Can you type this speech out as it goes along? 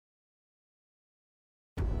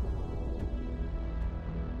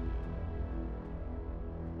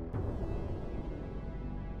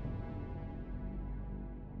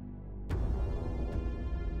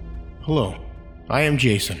Hello, I am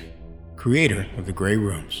Jason, creator of the Grey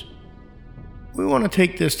Rooms. We want to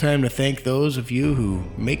take this time to thank those of you who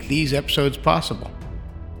make these episodes possible.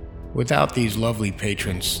 Without these lovely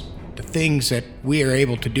patrons, the things that we are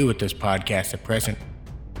able to do with this podcast at present,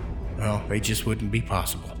 well, they just wouldn't be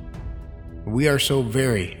possible. We are so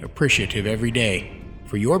very appreciative every day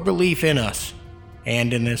for your belief in us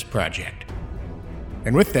and in this project.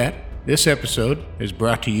 And with that, this episode is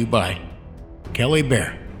brought to you by Kelly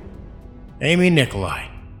Bear, Amy Nikolai,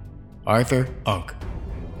 Arthur Unk,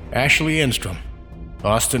 Ashley Enstrom,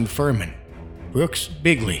 Austin Furman, Brooks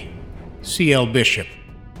Bigley, C.L. Bishop,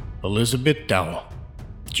 Elizabeth Dowell,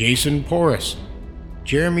 Jason Porras,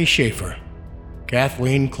 Jeremy Schaefer,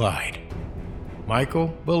 Kathleen Clyde,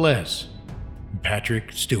 Michael Velez, and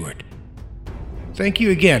Patrick Stewart. Thank you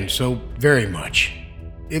again so very much.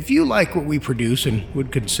 If you like what we produce and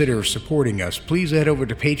would consider supporting us, please head over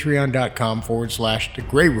to patreon.com/The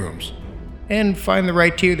Grey Rooms and find the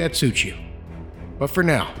right tier that suits you. But for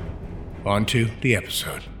now, on to the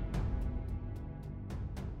episode.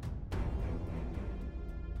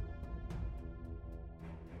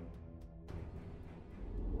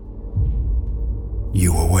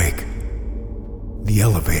 You awake. The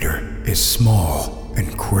elevator is small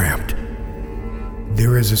and cramped.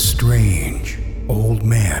 There is a strange old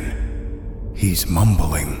man. He's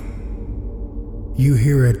mumbling. You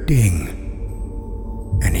hear a ding,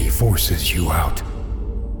 and he forces you out.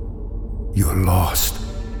 You're lost.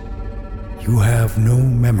 You have no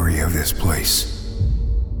memory of this place.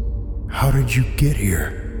 How did you get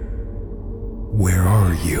here? Where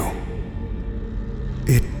are you?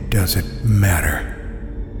 It doesn't matter.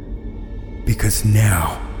 Because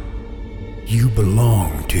now, you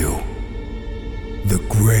belong to the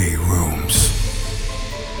Grey Rooms.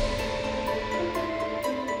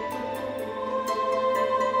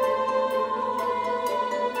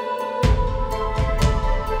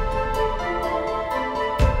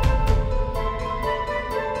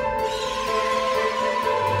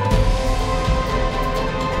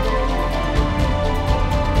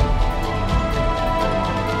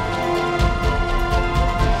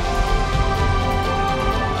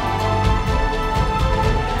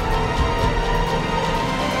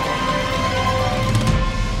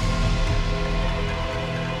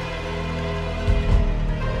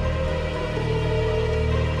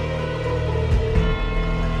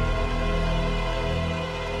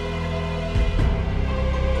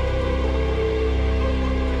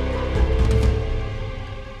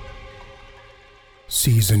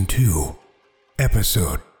 Season 2,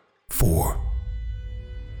 Episode 4.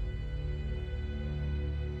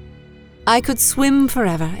 I could swim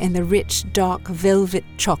forever in the rich, dark velvet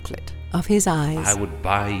chocolate of his eyes. I would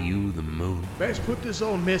buy you the moon. Best put this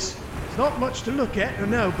on, miss. It's not much to look at, I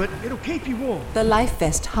know, but it'll keep you warm. The life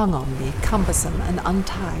vest hung on me, cumbersome and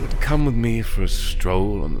untied. Come with me for a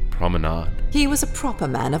stroll on the promenade. He was a proper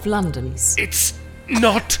man of London. It's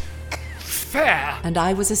not fair. And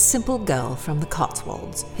I was a simple girl from the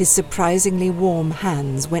Cotswolds. His surprisingly warm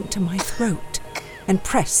hands went to my throat and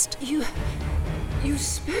pressed. You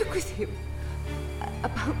spoke with him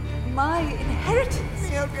about my inheritance. Let me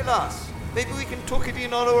help you, lass. Maybe we can tuck it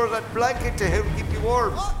in all over that blanket to help keep you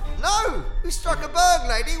warm. What? No! We struck a berg,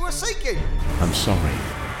 lady. We're sinking. I'm sorry.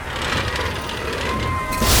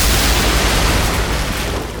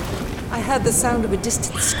 I heard the sound of a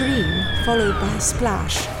distant scream, followed by a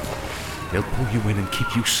splash. They'll pull you in and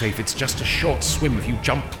keep you safe. It's just a short swim if you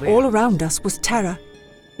jump clear. All around us was terror,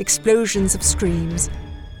 explosions of screams,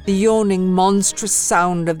 the yawning, monstrous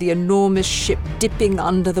sound of the enormous ship dipping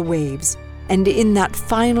under the waves. And in that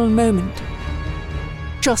final moment,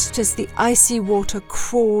 just as the icy water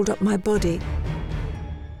crawled up my body,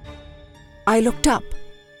 I looked up,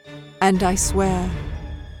 and I swear,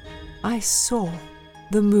 I saw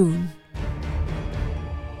the moon.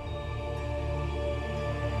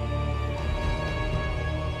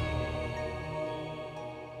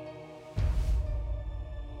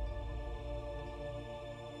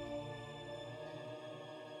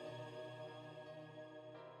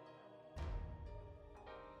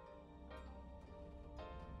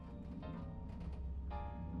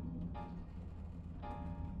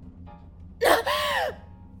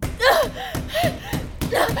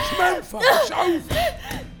 Samantha, it's over.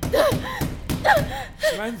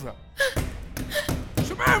 Samantha.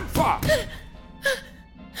 Samantha!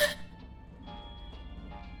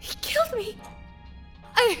 He killed me.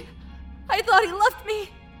 I thought he left me.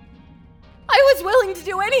 I was willing to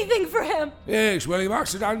do anything for him. Yes, well, he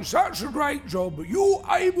must have done such a great job, but you're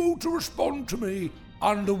able to respond to me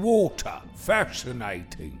underwater.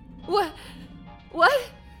 Fascinating. What?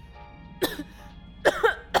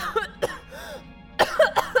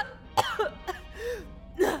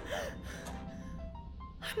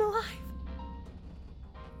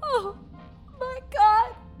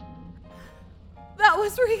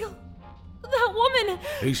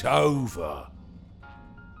 It's over.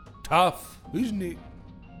 Tough, isn't it?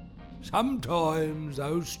 Sometimes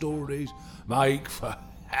those stories make for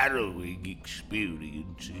harrowing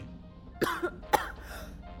experiences.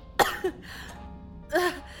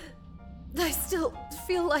 I still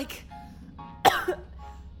feel like...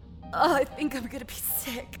 I think I'm gonna be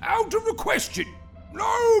sick. Out of the question!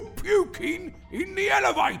 No puking in the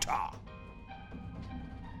elevator!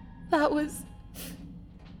 That was...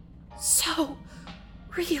 so...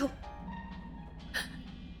 real.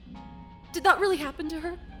 Did that really happen to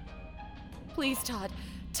her? Please, Todd,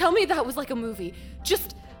 tell me that was like a movie.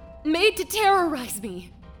 Just made to terrorize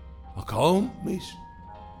me. I can't, miss.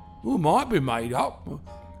 Well, it might be made up.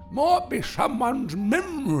 Might be someone's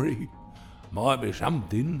memory. Might be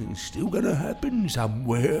something that's still gonna happen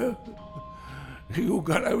somewhere. You're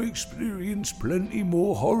gonna experience plenty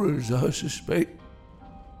more horrors, I suspect.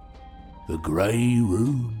 The Grey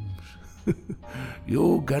Rooms.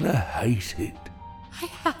 You're gonna hate it. I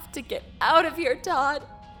have to get out of here, Todd.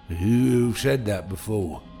 You've said that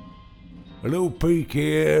before. A little peek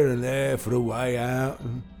here and there for the way out.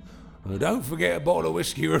 And don't forget a bottle of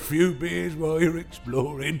whiskey or a few beers while you're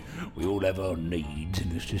exploring. We all have our needs in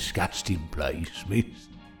this disgusting place, miss.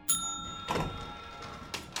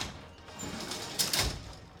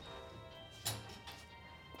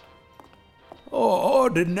 Oh,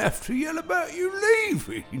 I didn't have to yell about you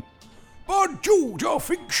leaving. By George, I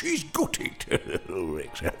think she's got it.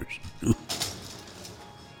 Rex Harrison.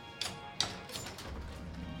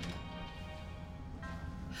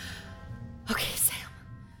 Okay, Sam.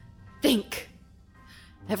 Think.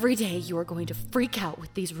 Every day you are going to freak out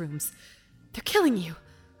with these rooms. They're killing you.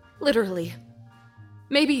 Literally.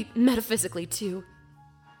 Maybe metaphysically, too.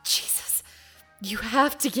 Jesus. You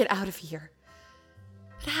have to get out of here.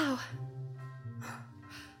 But how?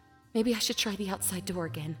 Maybe I should try the outside door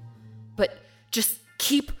again. But just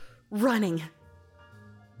keep running.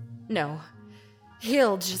 No.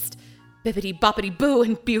 He'll just bippity-boppity-boo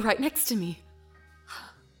and be right next to me.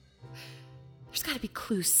 There's gotta be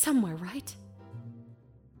clues somewhere, right?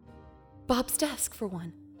 Bob's desk, for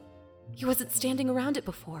one. He wasn't standing around it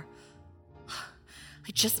before.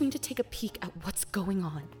 I just need to take a peek at what's going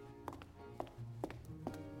on.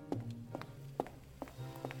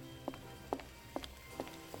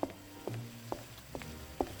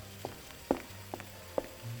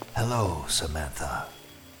 Hello, Samantha.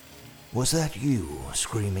 Was that you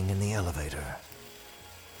screaming in the elevator?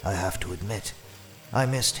 I have to admit, I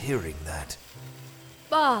missed hearing that.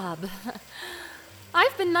 Bob,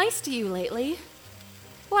 I've been nice to you lately.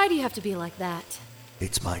 Why do you have to be like that?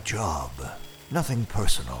 It's my job. Nothing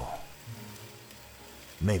personal.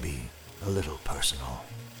 Maybe a little personal.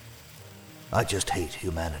 I just hate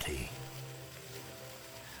humanity.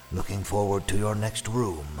 Looking forward to your next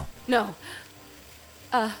room. No.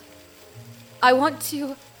 I want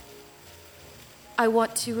to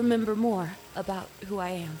remember more about who I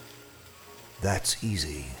am. That's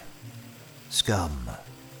easy. Scum.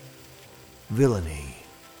 Villainy.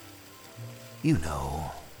 You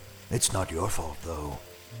know. It's not your fault, though.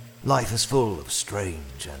 Life is full of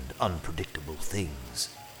strange and unpredictable things.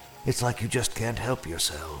 It's like you just can't help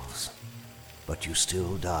yourselves. But you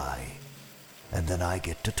still die. And then I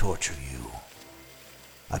get to torture you.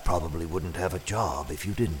 I probably wouldn't have a job if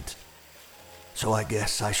you didn't. So I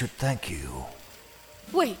guess I should thank you.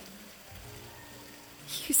 Wait.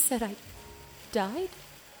 You said I died?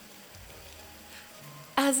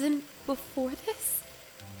 As in before this?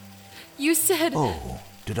 You said... Oh,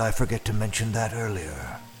 did I forget to mention that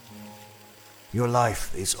earlier? Your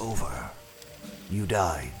life is over. You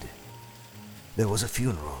died. There was a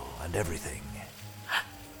funeral and everything.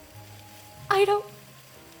 I don't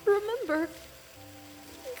remember.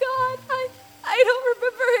 God, I don't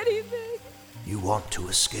remember anything. You want to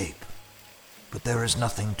escape, but there is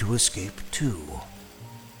nothing to escape to.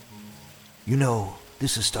 You know,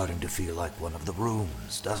 this is starting to feel like one of the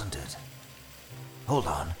rooms, doesn't it? Hold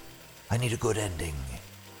on, I need a good ending.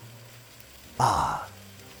 Ah,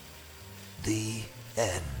 the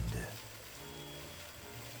end.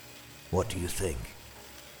 What do you think?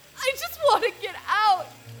 I just want to get out.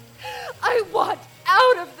 I want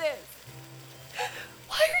out of this.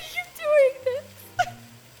 Why are you doing this?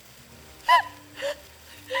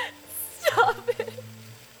 Stop it.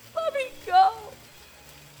 Let me go.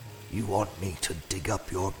 You want me to dig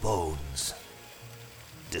up your bones?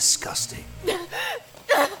 Disgusting.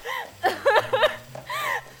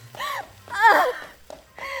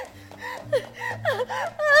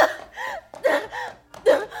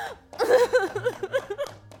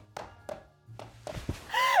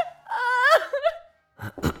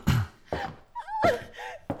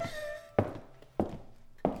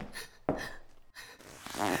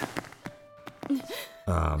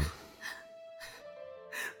 Have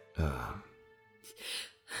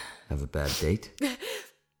a bad date?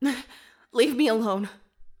 Leave me alone.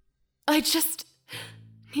 I just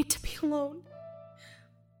need to be alone.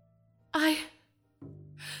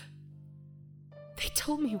 They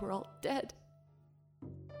told me we're all dead.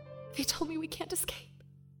 They told me we can't escape.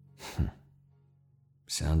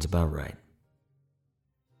 Sounds about right.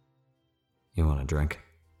 You want a drink?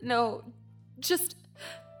 No, just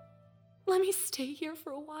let me stay here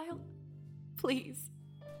for a while. Please.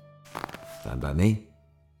 Fine by me.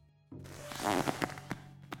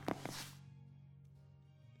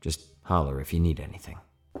 Just holler if you need anything.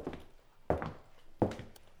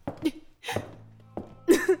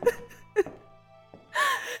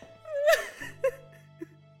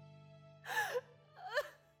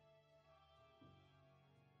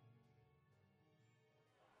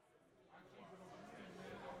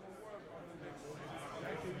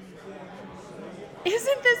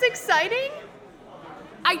 Isn't this exciting?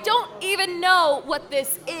 I don't even know what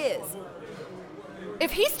this is.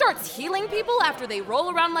 If he starts healing people after they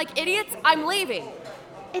roll around like idiots, I'm leaving.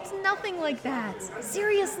 It's nothing like that.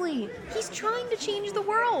 Seriously, he's trying to change the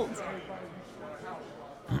world.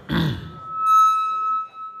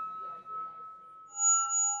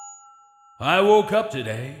 I woke up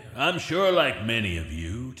today, I'm sure like many of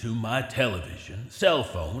you, to my television, cell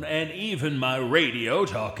phone, and even my radio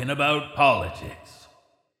talking about politics.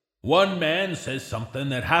 One man says something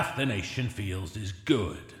that half the nation feels is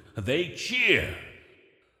good. They cheer.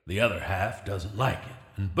 The other half doesn't like it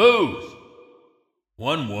and boos.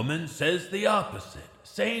 One woman says the opposite.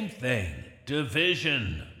 Same thing.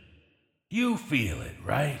 Division. You feel it,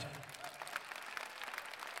 right?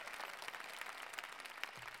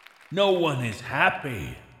 No one is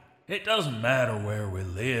happy. It doesn't matter where we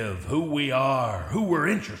live, who we are, who we're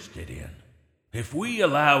interested in. If we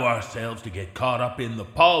allow ourselves to get caught up in the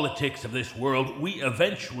politics of this world, we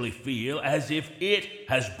eventually feel as if it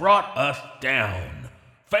has brought us down,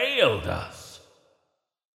 failed us.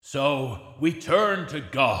 So we turn to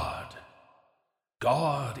God.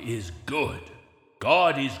 God is good.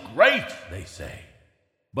 God is great, they say.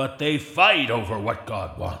 But they fight over what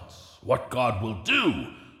God wants, what God will do,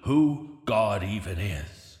 who God even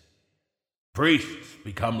is. Priests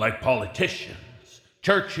become like politicians.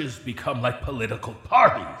 Churches become like political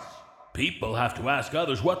parties. People have to ask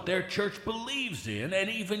others what their church believes in and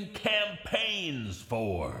even campaigns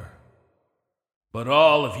for. But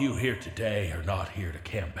all of you here today are not here to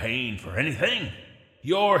campaign for anything.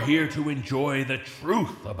 You're here to enjoy the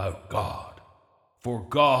truth about God. For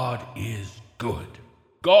God is good.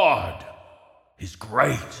 God is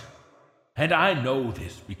great. And I know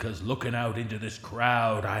this because looking out into this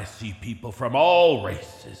crowd, I see people from all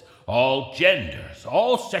races, all genders,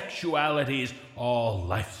 all sexualities, all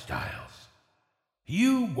lifestyles.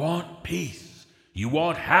 You want peace. You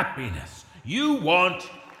want happiness. You want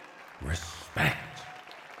respect.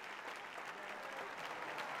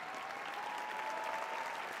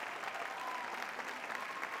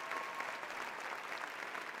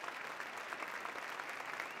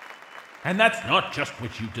 And that's not just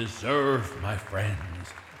what you deserve, my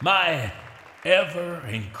friends, my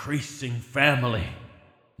ever-increasing family.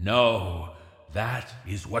 No, that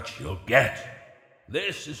is what you'll get.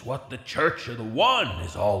 This is what the Church of the One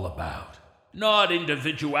is all about. Not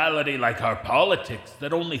individuality like our politics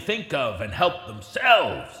that only think of and help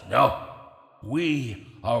themselves. No, we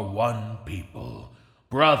are one people.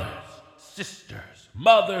 Brothers, sisters,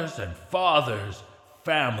 mothers and fathers,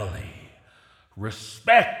 family.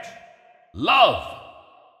 Respect. Love,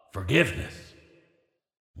 forgiveness.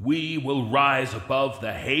 We will rise above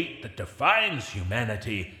the hate that defines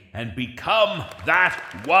humanity and become that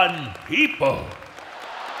one people.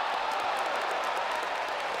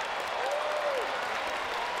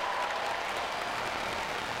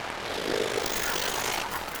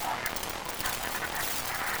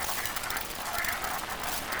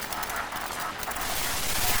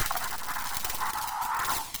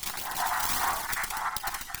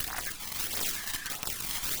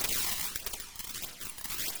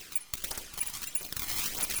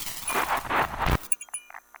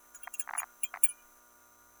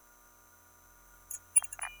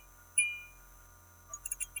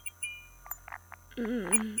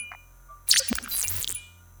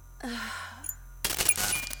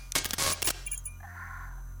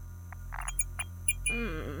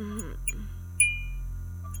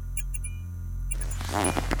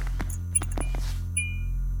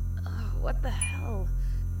 What the hell?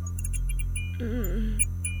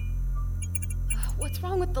 What's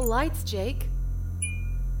wrong with the lights, Jake?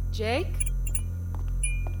 Jake?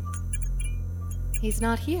 He's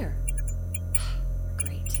not here.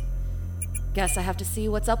 Guess I have to see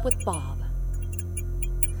what's up with Bob.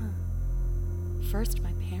 First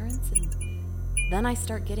my parents, and then I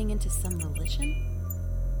start getting into some religion.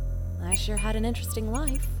 I sure had an interesting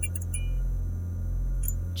life.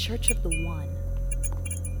 Church of the One.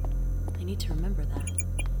 I need to remember that.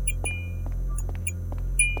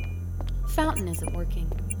 Fountain isn't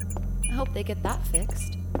working. I hope they get that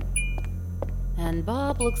fixed. And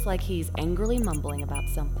Bob looks like he's angrily mumbling about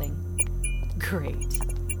something. Great.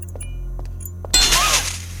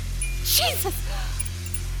 Jesus!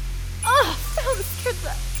 Fountain scared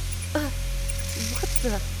the... what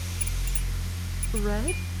the...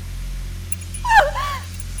 Red?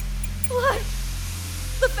 Blood!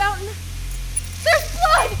 The fountain! There's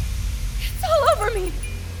blood! It's all over me!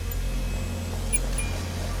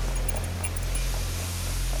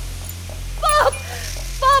 Bob!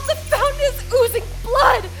 Bob, the fountain is oozing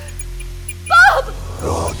blood! Bob!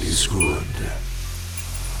 God is good.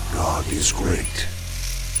 God is great.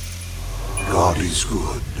 God is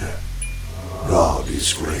good. God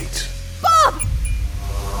is great. Bob!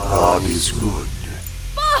 God is good.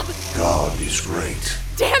 Bob! God is great.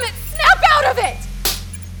 Damn it! Snap out of it!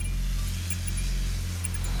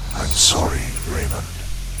 I'm sorry, Raymond.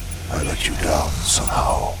 I let you down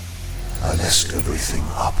somehow. I messed everything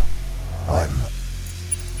up. I'm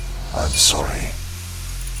sorry.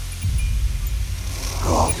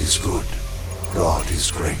 God is good. God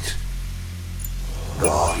is great.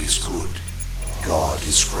 God is good. God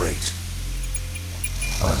is great.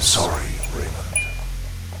 I'm sorry, Raymond.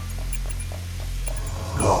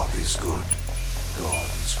 God is good. God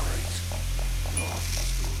is great. God is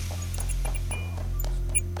good.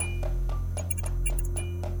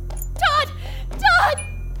 Todd! Todd!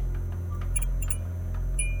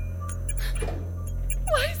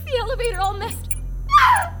 Why is the elevator all messed?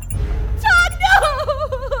 Todd, no!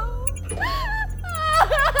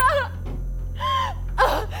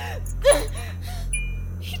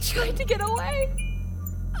 He tried to get away.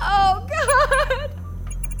 Oh, God!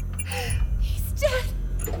 He's dead.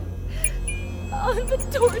 Oh, the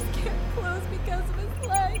doors can't close because of his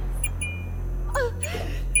legs.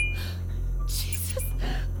 Jesus,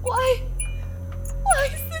 why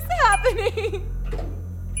is this happening?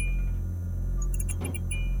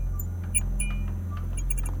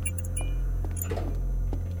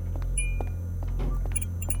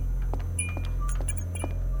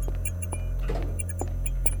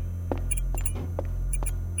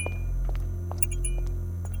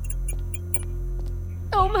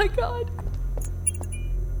 Oh my God.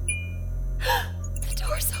 The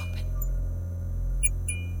door's open.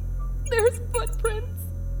 There's footprints.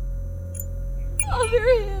 Oh, there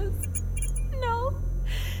he is.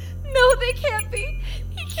 No, they can't be.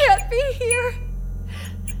 He can't be here.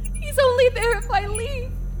 He's only there if I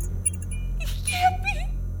leave. He can't be.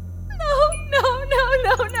 No.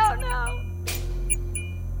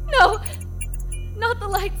 No, not the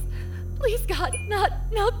lights. Please, God,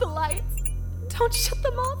 not the lights. Don't shut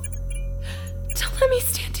them off. Don't let me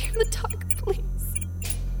stand here in the dark, please.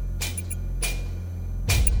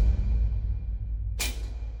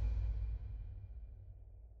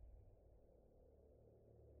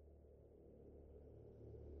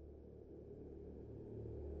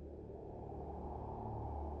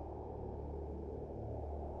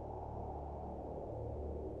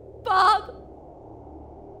 Bob!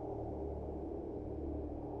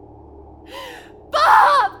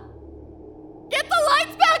 Bob! Get the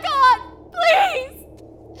lights back on! Please!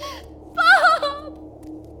 Bob!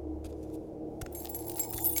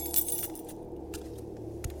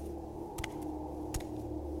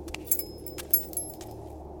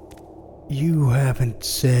 You haven't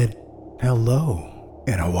said hello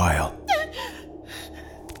in a while.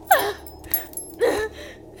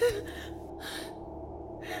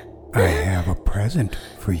 I have a present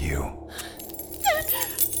for you.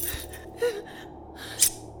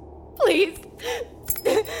 Please.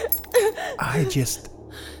 I just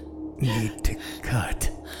need to cut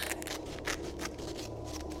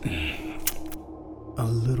a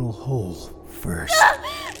little hole first.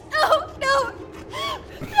 No,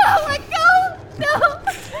 let go! No!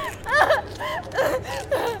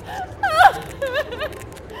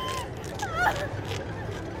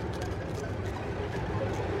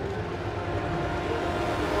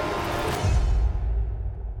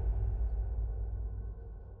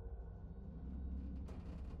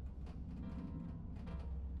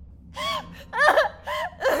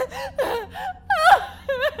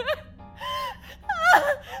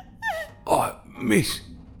 Miss,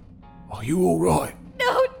 are you all right?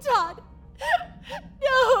 No, Todd.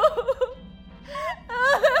 No.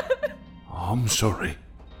 I'm sorry.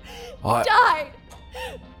 Died.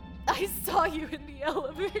 I I saw you in the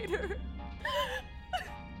elevator.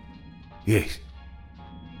 Yes.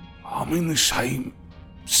 I'm in the same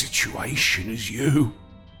situation as you.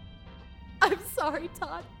 I'm sorry,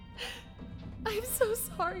 Todd. I'm so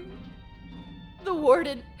sorry. The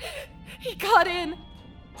warden, he got in.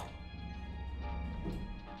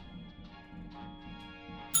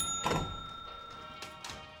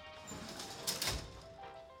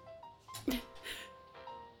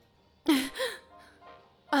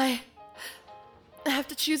 I have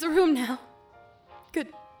to choose a room now.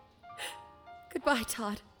 Goodbye,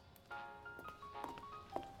 Todd.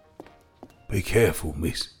 Be careful,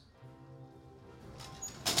 miss.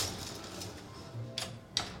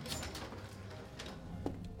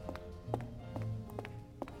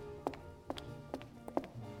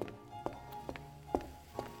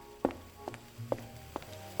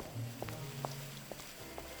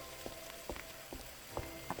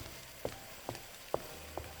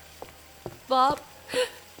 Bob,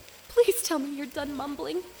 please tell me you're done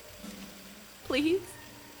mumbling. Please?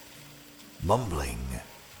 Mumbling?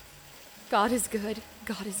 God is good.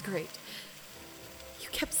 God is great. You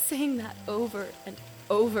kept saying that over and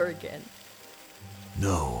over again.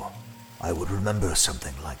 No, I would remember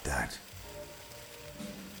something like that.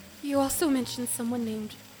 You also mentioned someone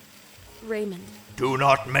named Raymond. Do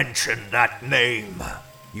not mention that name.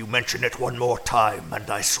 You mention it one more time, and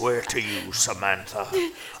I swear to you, Samantha,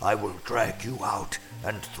 I will drag you out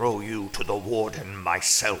and throw you to the warden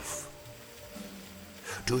myself.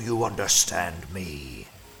 Do you understand me?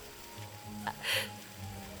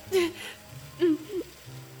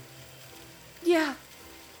 Yeah.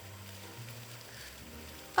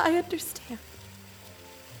 I understand.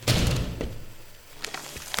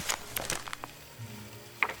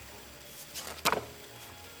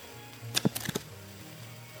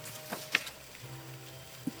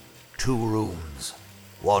 Two rooms.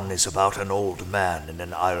 One is about an old man in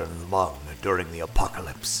an iron lung during the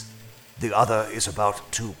apocalypse. The other is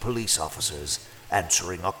about two police officers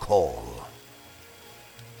answering a call.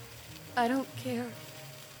 I don't care.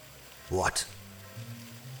 What?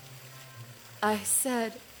 I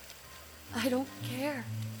said, I don't care.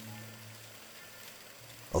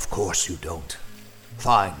 Of course you don't.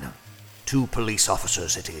 Fine. Two police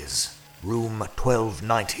officers it is. Room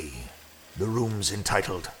 1290. The room's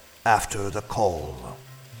entitled After the Call.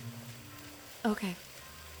 Okay.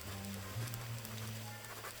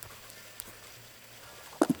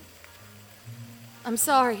 I'm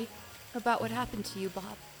sorry about what happened to you,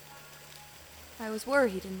 Bob. I was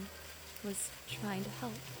worried and was trying to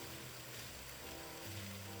help.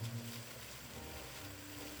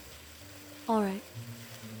 All right.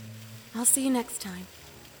 I'll see you next time.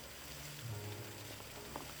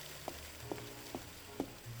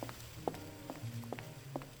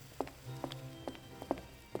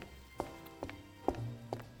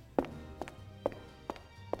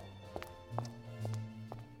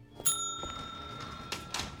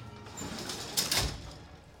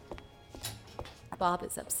 Bob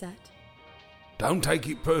is upset. Don't take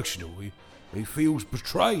it personal. He feels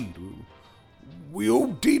betrayed. We all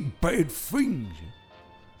did bad things.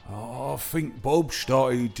 I think Bob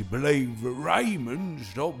started to believe that Raymond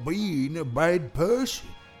stopped being a bad person.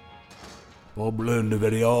 Bob learned a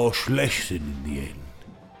very harsh lesson in the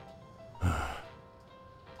end.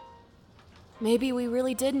 Maybe we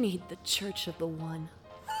really did need the Church of the One.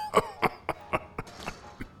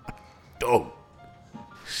 Don't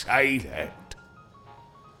say that.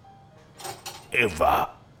 Ever.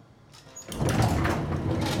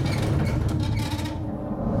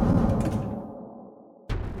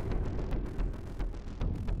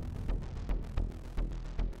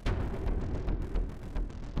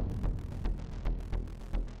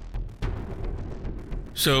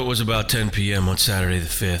 So it was about 10 p.m. on Saturday the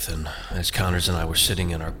 5th, and as Connors and I were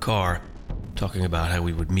sitting in our car, talking about how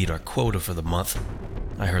we would meet our quota for the month,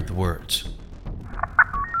 I heard the words.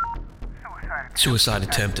 Suicide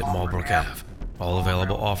attempt at Malbrook Ave. All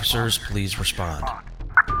available officers, please respond.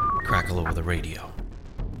 Crackle over the radio.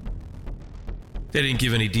 They didn't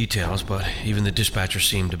give any details, but even the dispatcher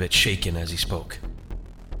seemed a bit shaken as he spoke.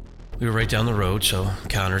 We were right down the road, so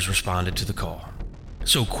Connors responded to the call.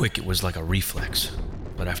 So quick it was like a reflex,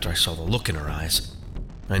 but after I saw the look in her eyes,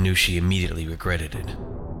 I knew she immediately regretted it.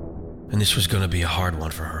 And this was going to be a hard one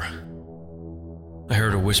for her. I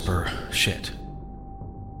heard her whisper, "Shit."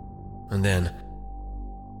 And then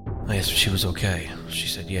I asked if she was okay. She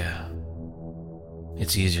said, "Yeah.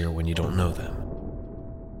 It's easier when you don't know them."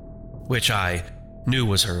 Which I knew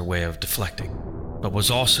was her way of deflecting, but was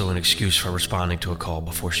also an excuse for responding to a call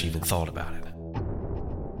before she even thought about it.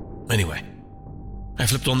 Anyway, I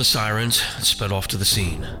flipped on the sirens and sped off to the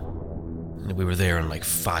scene. and we were there in like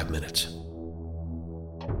 5 minutes.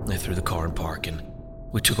 I threw the car in park, and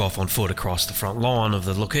we took off on foot across the front lawn of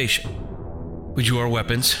the location. We drew our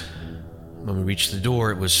weapons. When we reached the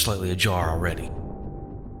door, it was slightly ajar already.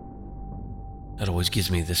 That always gives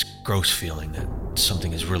me this gross feeling that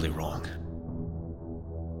something is really wrong.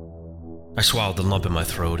 I swallowed the lump in my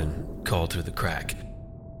throat and called through the crack.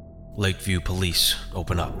 "Lakeview Police,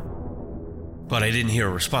 open up." But I didn't hear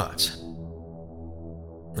a response.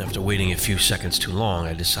 After waiting a few seconds too long,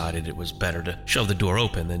 I decided it was better to shove the door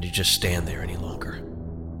open than to just stand there any longer,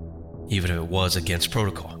 even if it was against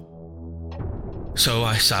protocol. So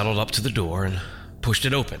I sidled up to the door and pushed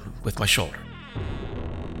it open with my shoulder.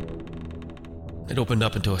 It opened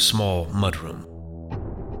up into a small mudroom.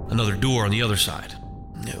 Another door on the other side.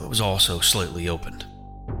 It was also slightly opened.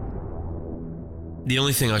 The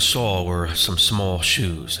only thing I saw were some small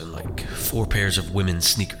shoes and like 4 pairs of women's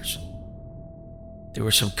sneakers. There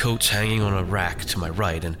were some coats hanging on a rack to my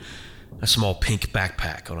right and a small pink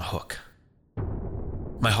backpack on a hook.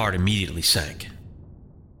 My heart immediately sank.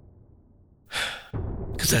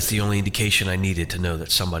 Because that's the only indication I needed to know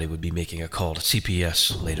that somebody would be making a call to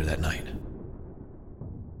CPS later that night.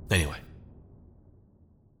 Anyway,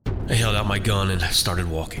 I held out my gun and started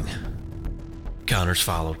walking. Connors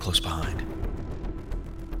followed close behind.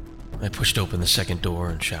 I pushed open the second door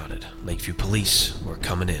and shouted, "Lakeview Police, we're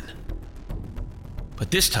coming in."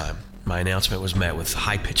 But this time, my announcement was met with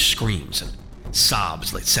high-pitched screams and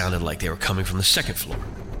sobs that sounded like they were coming from the second floor.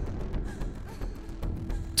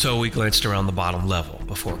 So we glanced around the bottom level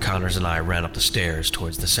before Connors and I ran up the stairs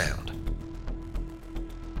towards the sound.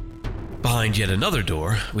 Behind yet another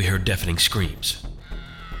door, we heard deafening screams.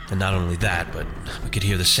 And not only that, but we could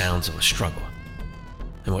hear the sounds of a struggle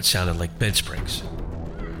and what sounded like bed springs.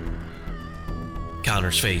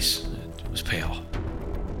 Connor's face was pale.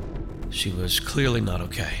 She was clearly not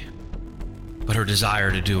okay, but her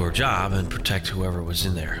desire to do her job and protect whoever was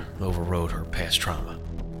in there overrode her past trauma.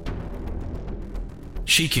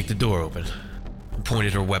 She kicked the door open and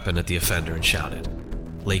pointed her weapon at the offender and shouted,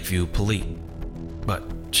 "Lakeview Police," but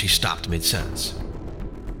she stopped mid-sentence.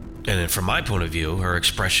 And then from my point of view, her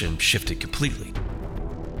expression shifted completely.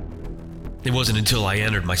 It wasn't until I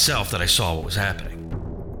entered myself that I saw what was happening.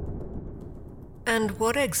 And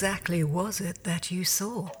what exactly was it that you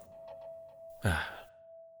saw?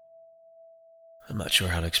 I'm not sure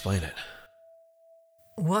how to explain it.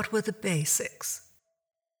 What were the basics?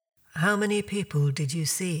 How many people did you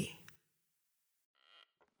see?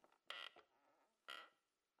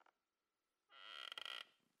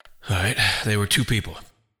 All right, they were 2 people.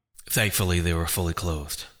 Thankfully, they were fully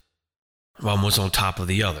clothed. One was on top of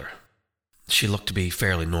the other. She looked to be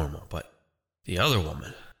fairly normal, but the other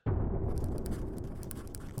woman...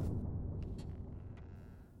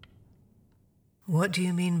 What do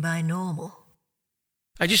you mean by normal?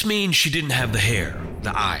 I just mean she didn't have the hair,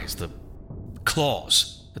 the eyes, the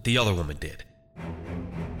claws that the other woman did.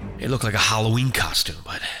 It looked like a Halloween costume,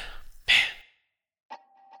 but... man.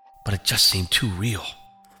 But it just seemed too real.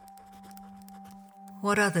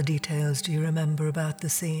 What other details do you remember about the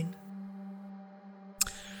scene?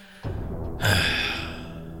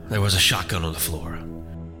 There was a shotgun on the floor.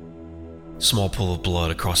 Small pool of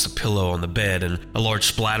blood across the pillow on the bed and a large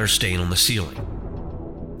splatter stain on the ceiling.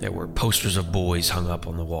 There were posters of boys hung up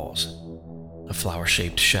on the walls. A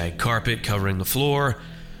flower-shaped shag carpet covering the floor,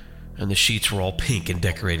 and the sheets were all pink and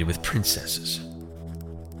decorated with princesses.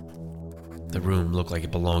 The room looked like it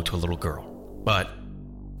belonged to a little girl, but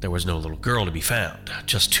there was no little girl to be found,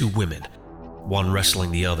 just 2 women, one wrestling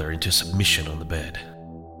the other into submission on the bed.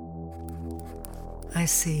 I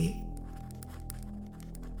see.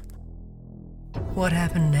 What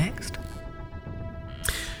happened next?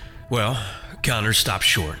 Well, Connors stopped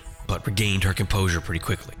short, but regained her composure pretty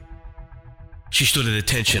quickly. She stood at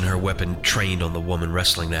attention, her weapon trained on the woman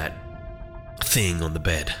wrestling that thing on the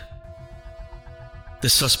bed. The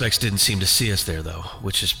suspects didn't seem to see us there, though,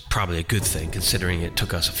 which is probably a good thing, considering it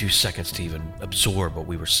took us a few seconds to even absorb what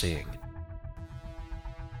we were seeing.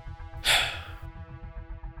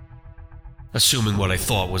 Assuming what I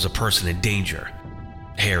thought was a person in danger,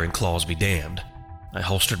 hair and claws be damned, I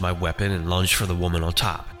holstered my weapon and lunged for the woman on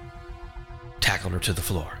top. Tackled her to the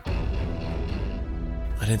floor.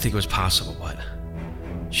 I didn't think it was possible, but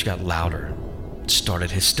she got louder and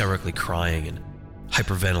started hysterically crying and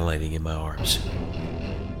hyperventilating in my arms.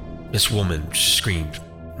 This woman screamed,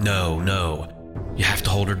 "No, no, you have to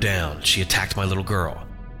hold her down. She attacked my little girl,"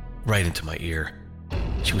 right into my ear.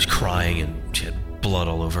 She was crying and she had blood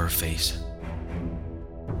all over her face.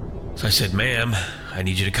 So I said, "Ma'am, I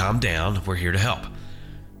need you to calm down. We're here to help.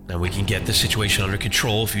 And we can get the situation under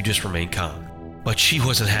control if you just remain calm." But she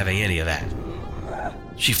wasn't having any of that.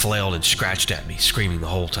 She flailed and scratched at me, screaming the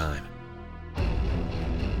whole time.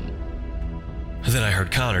 Then I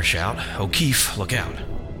heard Connor shout, "O'Keefe, look out."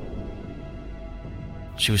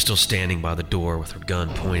 She was still standing by the door with her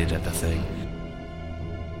gun pointed at the thing.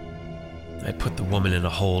 I'd put the woman in a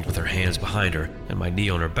hold with her hands behind her and my knee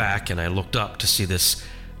on her back, and I looked up to see this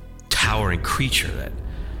towering creature that,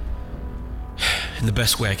 in the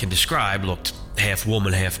best way I can describe, looked half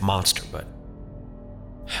woman, half monster, but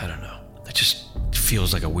I don't know. It just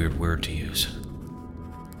feels like a weird word to use.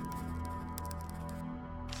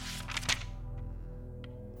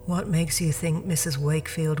 What makes you think Mrs.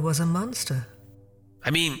 Wakefield was a monster? I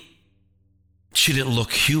mean, she didn't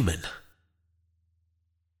look human.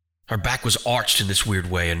 Her back was arched in this weird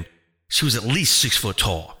way, and she was at least 6 foot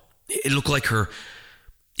tall. It looked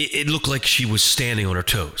like she was standing on her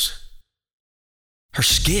toes. Her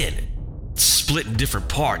skin split in different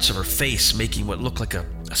parts of her face, making what looked like a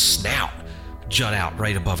snout jut out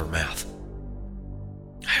right above her mouth.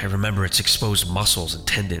 I remember its exposed muscles and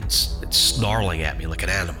tendons, it's snarling at me like an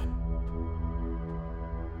animal.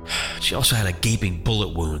 She also had a gaping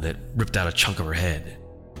bullet wound that ripped out a chunk of her head.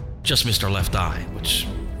 Just missed her left eye, which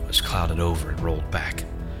was clouded over and rolled back.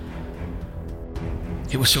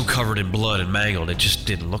 It was so covered in blood and mangled, it just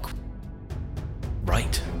didn't look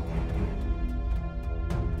right.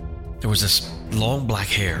 There was this long black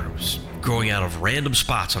hair. It was growing out of random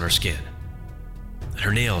spots on her skin. And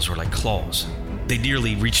her nails were like claws. They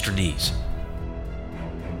nearly reached her knees.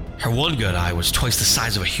 Her one good eye was twice the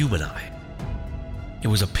size of a human eye. It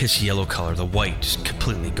was a piss yellow color, the white just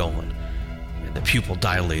completely gone, and the pupil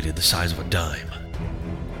dilated the size of a dime.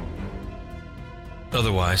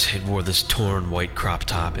 Otherwise, it wore this torn white crop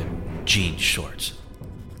top and jean shorts.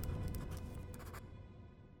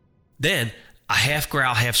 Then, a half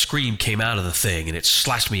growl, half scream came out of the thing, and it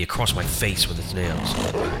slashed me across my face with its nails.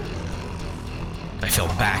 I fell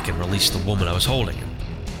back and released the woman I was holding.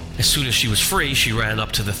 As soon as she was free, she ran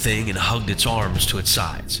up to the thing and hugged its arms to its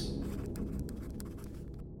sides.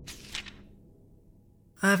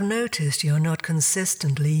 I've noticed you're not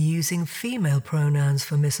consistently using female pronouns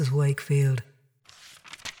for Mrs. Wakefield.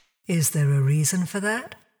 Is there a reason for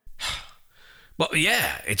that? Well,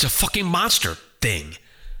 yeah, it's a fucking monster thing.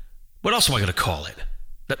 What else am I going to call it?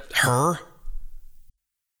 Her?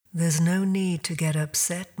 There's no need to get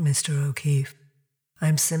upset, Mr. O'Keefe.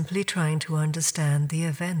 I'm simply trying to understand the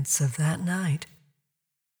events of that night.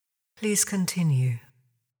 Please continue.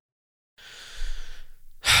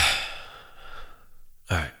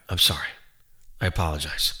 All right, I'm sorry. I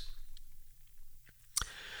apologize.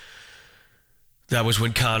 That was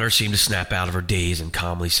when Connor seemed to snap out of her daze and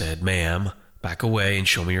calmly said, "Ma'am, back away and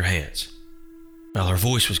show me your hands." Well, her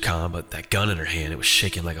voice was calm, but that gun in her hand, it was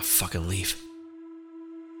shaking like a fucking leaf.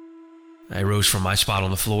 I rose from my spot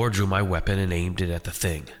on the floor, drew my weapon, and aimed it at the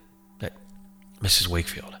thing, at Mrs.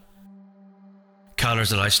 Wakefield.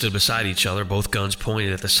 Connors and I stood beside each other, both guns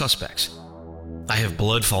pointed at the suspects. I have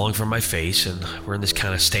blood falling from my face, and we're in this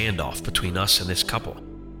kind of standoff between us and this couple.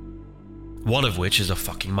 One of which is a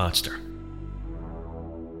fucking monster.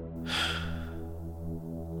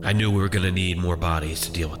 I knew we were going to need more bodies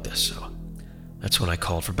to deal with this, so that's when I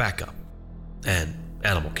called for backup and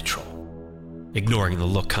animal control, ignoring the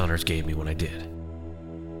look Connors gave me when I did.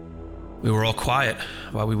 We were all quiet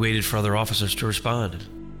while we waited for other officers to respond.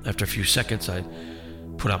 After a few seconds, I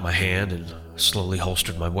put out my hand and slowly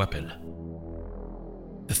holstered my weapon.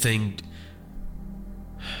 The thing,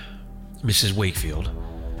 Mrs. Wakefield,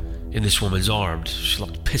 in this woman's arms, she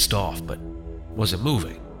looked pissed off, but wasn't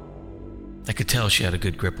moving. I could tell she had a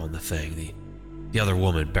good grip on the thing. The other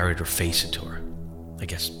woman buried her face into her, I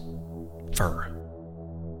guess, fur.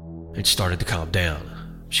 It started to calm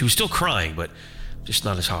down. She was still crying, but just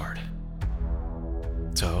not as hard.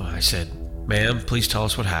 So I said, "Ma'am, please tell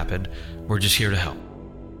us what happened. We're just here to help."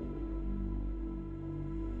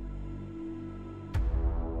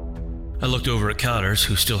 I looked over at Connors,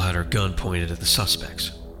 who still had her gun pointed at the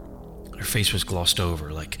suspects. Her face was glossed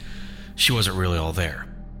over, like she wasn't really all there.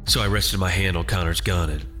 So I rested my hand on Connors' gun,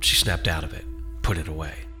 and she snapped out of it, put it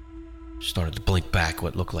away. She started to blink back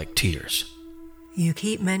what looked like tears. You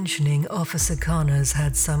keep mentioning Officer Connors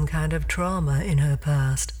had some kind of trauma in her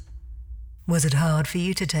past. Was it hard for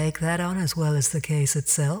you to take that on as well as the case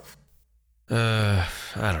itself? I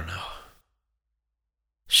don't know.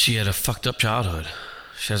 She had a fucked up childhood.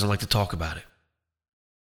 She doesn't like to talk about it.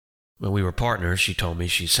 When we were partners, she told me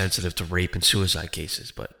she's sensitive to rape and suicide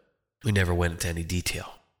cases, but we never went into any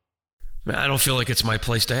detail. I don't feel like it's my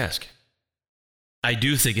place to ask. I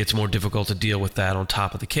do think it's more difficult to deal with that on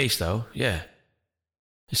top of the case, though, yeah.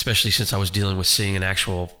 Especially since I was dealing with seeing an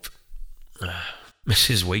actual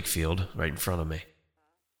Mrs. Wakefield right in front of me.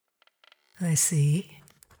 I see.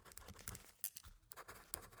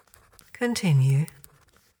 Continue.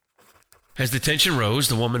 As the tension rose,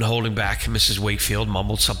 the woman holding back Mrs. Wakefield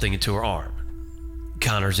mumbled something into her arm.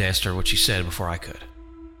 Connors asked her what she said before I could.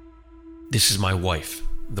 "This is my wife,"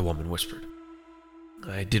 the woman whispered.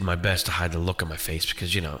 I did my best to hide the look on my face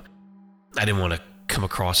because, I didn't want to come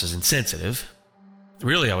across as insensitive.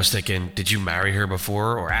 Really, I was thinking, did you marry her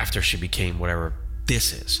before or after she became whatever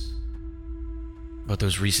this is? But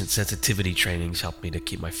those recent sensitivity trainings helped me to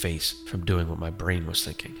keep my face from doing what my brain was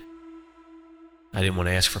thinking. I didn't want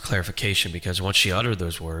to ask for clarification because once she uttered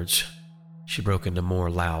those words, she broke into more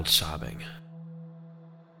loud sobbing.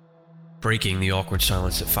 Breaking the awkward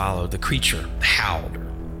silence that followed, the creature howled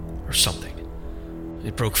or something.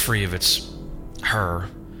 It broke free of her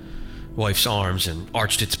wife's arms and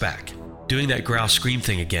arched its back, doing that growl scream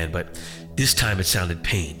thing again, but this time it sounded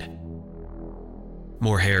pained.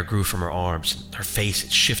 More hair grew from her arms, and her face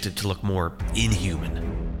had shifted to look more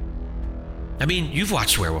inhuman. I mean, you've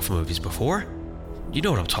watched werewolf movies before. You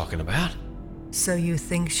know what I'm talking about. So you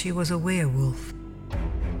think she was a werewolf?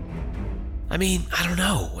 I mean, I don't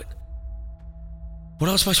know. What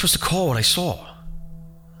else am I supposed to call what I saw?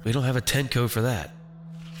 We don't have a 10 code for that.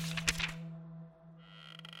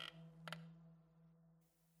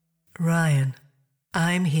 Ryan,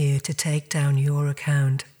 I'm here to take down your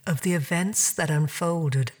account of the events that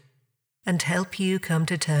unfolded and help you come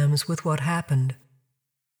to terms with what happened.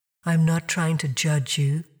 I'm not trying to judge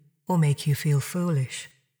you or make you feel foolish.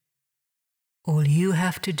 All you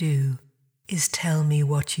have to do is tell me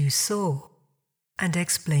what you saw and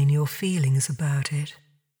explain your feelings about it.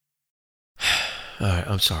 All right,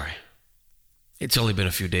 I'm sorry. It's only been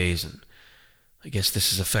a few days, and I guess this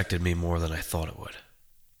has affected me more than I thought it would.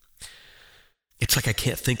 It's like I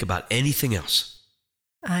can't think about anything else.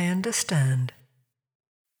 I understand.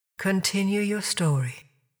 Continue your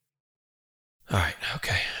story. All right,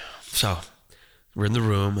 okay. So, we're in the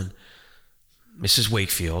room, and Mrs.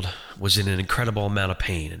 Wakefield was in an incredible amount of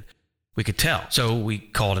pain, and we could tell, so we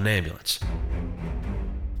called an ambulance.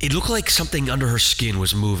 It looked like something under her skin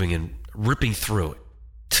was moving and ripping through it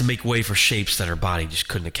to make way for shapes that her body just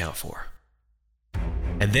couldn't account for.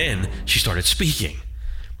 And then she started speaking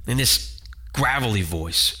in this gravelly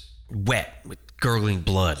voice, wet with gurgling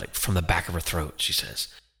blood like from the back of her throat. She says,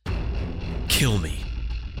 "Kill me,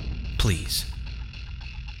 please."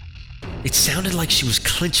 It sounded like she was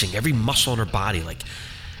clenching every muscle in her body, like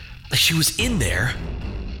she was in there,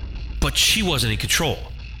 but she wasn't in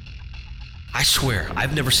control. I swear,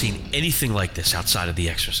 I've never seen anything like this outside of The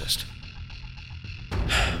Exorcist.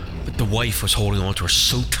 But the wife was holding on to her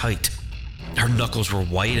so tight. Her knuckles were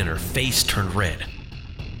white and her face turned red.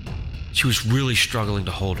 She was really struggling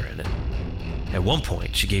to hold her in it. At one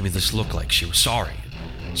point, she gave me this look like she was sorry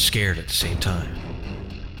and scared at the same time.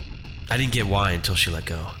 I didn't get why until she let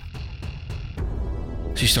go.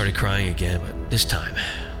 She started crying again, but this time,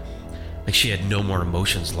 like she had no more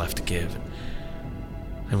emotions left to give,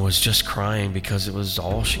 and was just crying because it was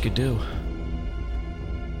all she could do.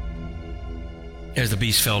 As the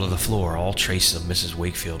beast fell to the floor, all traces of Mrs.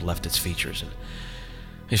 Wakefield left its features, and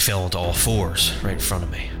it fell onto all fours right in front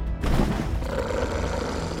of me.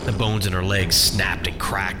 The bones in her legs snapped and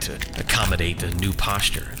cracked to accommodate the new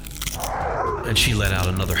posture, and she let out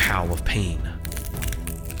another howl of pain.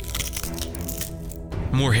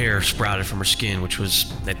 More hair sprouted from her skin, which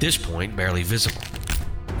was, at this point, barely visible,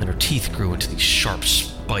 and her teeth grew into these sharp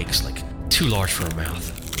spikes, like too large for her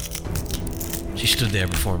mouth. She stood there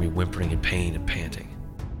before me, whimpering in pain and panting.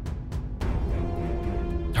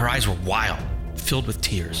 Her eyes were wild, filled with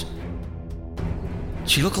tears.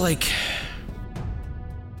 She looked like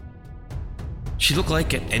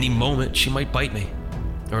at any moment she might bite me,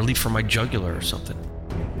 or leap for my jugular or something.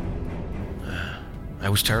 I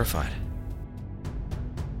was terrified.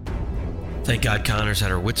 Thank God Connors had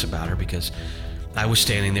her wits about her, because I was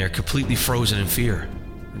standing there completely frozen in fear,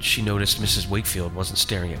 and she noticed Mrs. Wakefield wasn't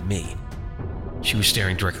staring at me. She was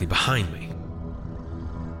staring directly behind me.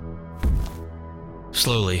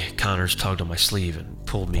 Slowly, Connors tugged on my sleeve and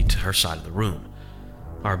pulled me to her side of the room,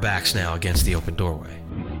 our backs now against the open doorway.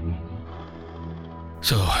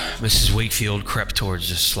 So, Mrs. Wakefield crept towards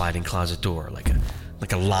the sliding closet door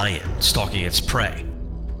like a lion stalking its prey.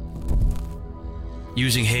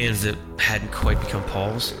 Using hands that hadn't quite become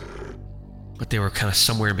paws, but they were kind of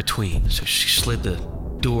somewhere in between, so she slid the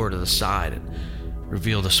door to the side and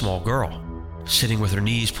revealed a small girl, sitting with her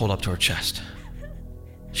knees pulled up to her chest.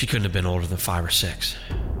 She couldn't have been older than 5 or 6.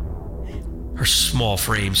 Her small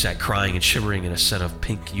frame sat crying and shivering in a set of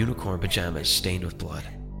pink unicorn pajamas stained with blood.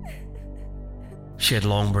 She had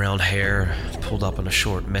long brown hair pulled up in a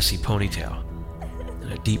short, messy ponytail,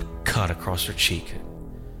 and a deep cut across her cheek. It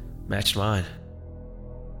matched mine.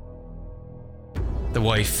 The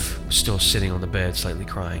wife was still sitting on the bed, slightly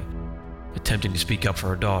crying, attempting to speak up for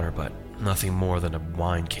her daughter, but nothing more than a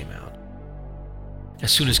whine came out.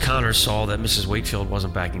 As soon as Connor saw that Mrs. Wakefield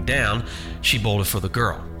wasn't backing down, she bolted for the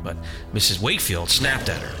girl, but Mrs. Wakefield snapped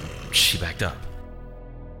at her. She backed up.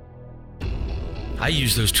 I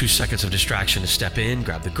used those 2 seconds of distraction to step in,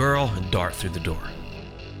 grab the girl, and dart through the door.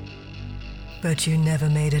 But you never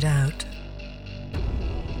made it out.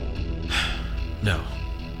 No.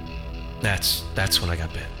 That's when I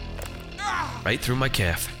got bit. Right through my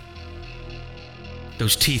calf.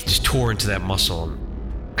 Those teeth just tore into that muscle, and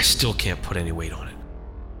I still can't put any weight on it.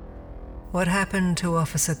 What happened to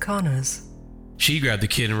Officer Connors? She grabbed the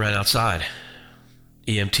kid and ran outside.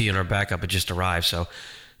 EMT and our backup had just arrived, so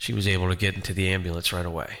she was able to get into the ambulance right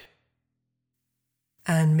away.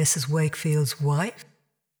 And Mrs. Wakefield's wife?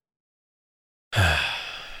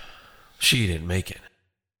 She didn't make it.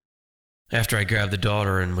 After I grabbed the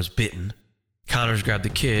daughter and was bitten, Connors grabbed the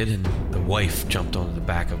kid and the wife jumped onto the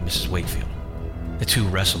back of Mrs. Wakefield. The two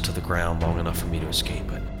wrestled to the ground long enough for me to escape,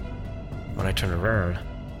 but when I turned around,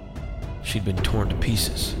 she'd been torn to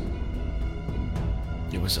pieces.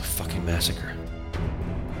 It was a fucking massacre.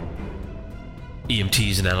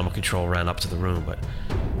 EMTs and animal control ran up to the room, but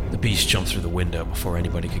the beast jumped through the window before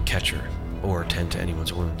anybody could catch her or attend to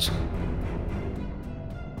anyone's wounds.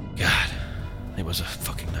 God, it was a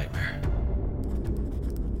fucking nightmare.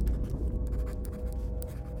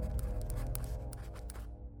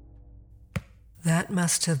 That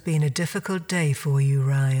must have been a difficult day for you,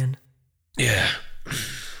 Ryan. Yeah,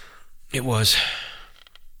 it was.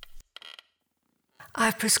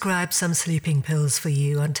 I've prescribed some sleeping pills for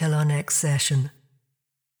you until our next session.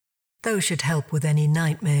 Those should help with any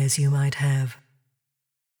nightmares you might have.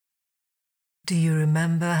 Do you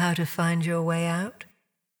remember how to find your way out?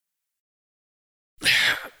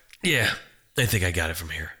 Yeah, I think I got it from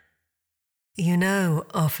here. You know,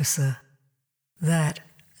 officer, that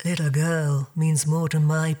little girl means more to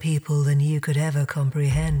my people than you could ever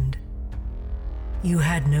comprehend. You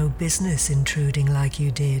had no business intruding like you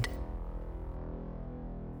did.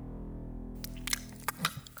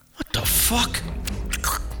 What the fuck?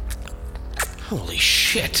 Holy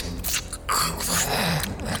shit. Fuck.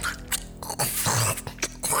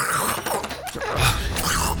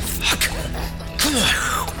 Come on.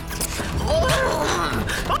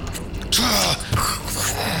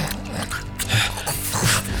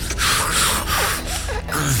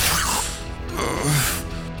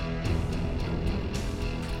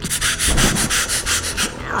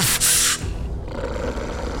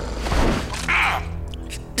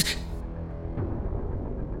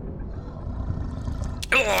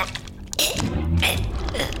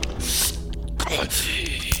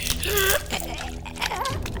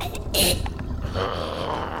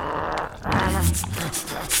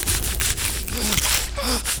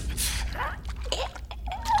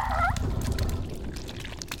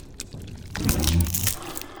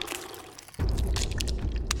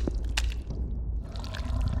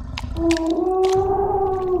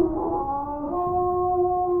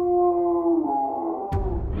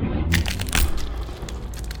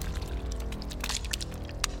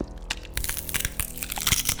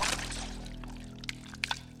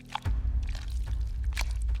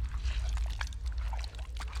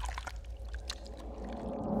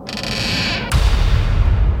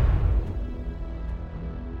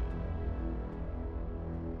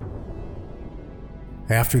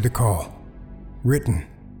 After the Call, written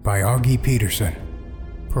by Augie Peterson,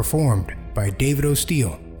 performed by David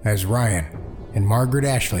O'Steele as Ryan and Margaret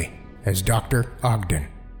Ashley as Dr. Ogden.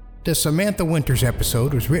 The Samantha Winters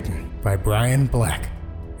episode was written by Brian Black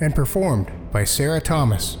and performed by Sarah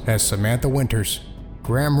Thomas as Samantha Winters,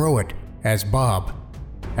 Graham Rowett as Bob,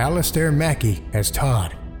 Alistair Mackey as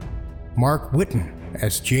Todd, Mark Whitten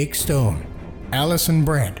as Jake Stone, Allison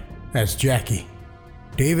Brandt as Jackie,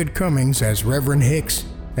 David Cummings as Reverend Hicks,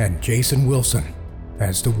 and Jason Wilson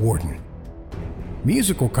as the Warden.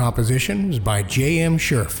 Musical composition was by J.M.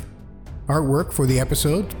 Scherf. Artwork for the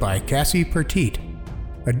episodes by Cassie Pertite.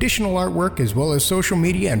 Additional artwork as well as social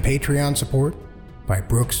media and Patreon support by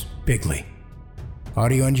Brooks Bigley.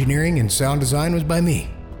 Audio engineering and sound design was by me,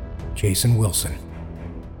 Jason Wilson.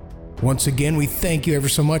 Once again, we thank you ever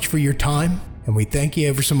so much for your time, and we thank you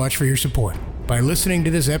ever so much for your support. By listening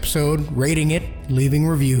to this episode, rating it, leaving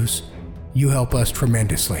reviews, you help us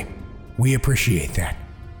tremendously. We appreciate that.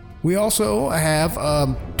 We also have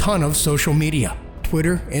a ton of social media,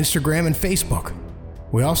 Twitter, Instagram, and Facebook.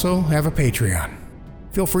 We also have a Patreon.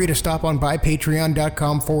 feel free to stop on by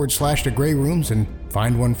patreon.com/The Grey Rooms and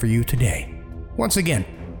find one for you today. Once again,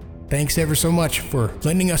 thanks ever so much for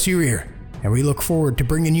lending us your ear, and we look forward to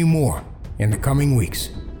bringing you more in the coming weeks.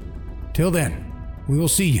 Till then, we will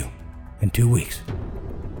see you in 2 weeks.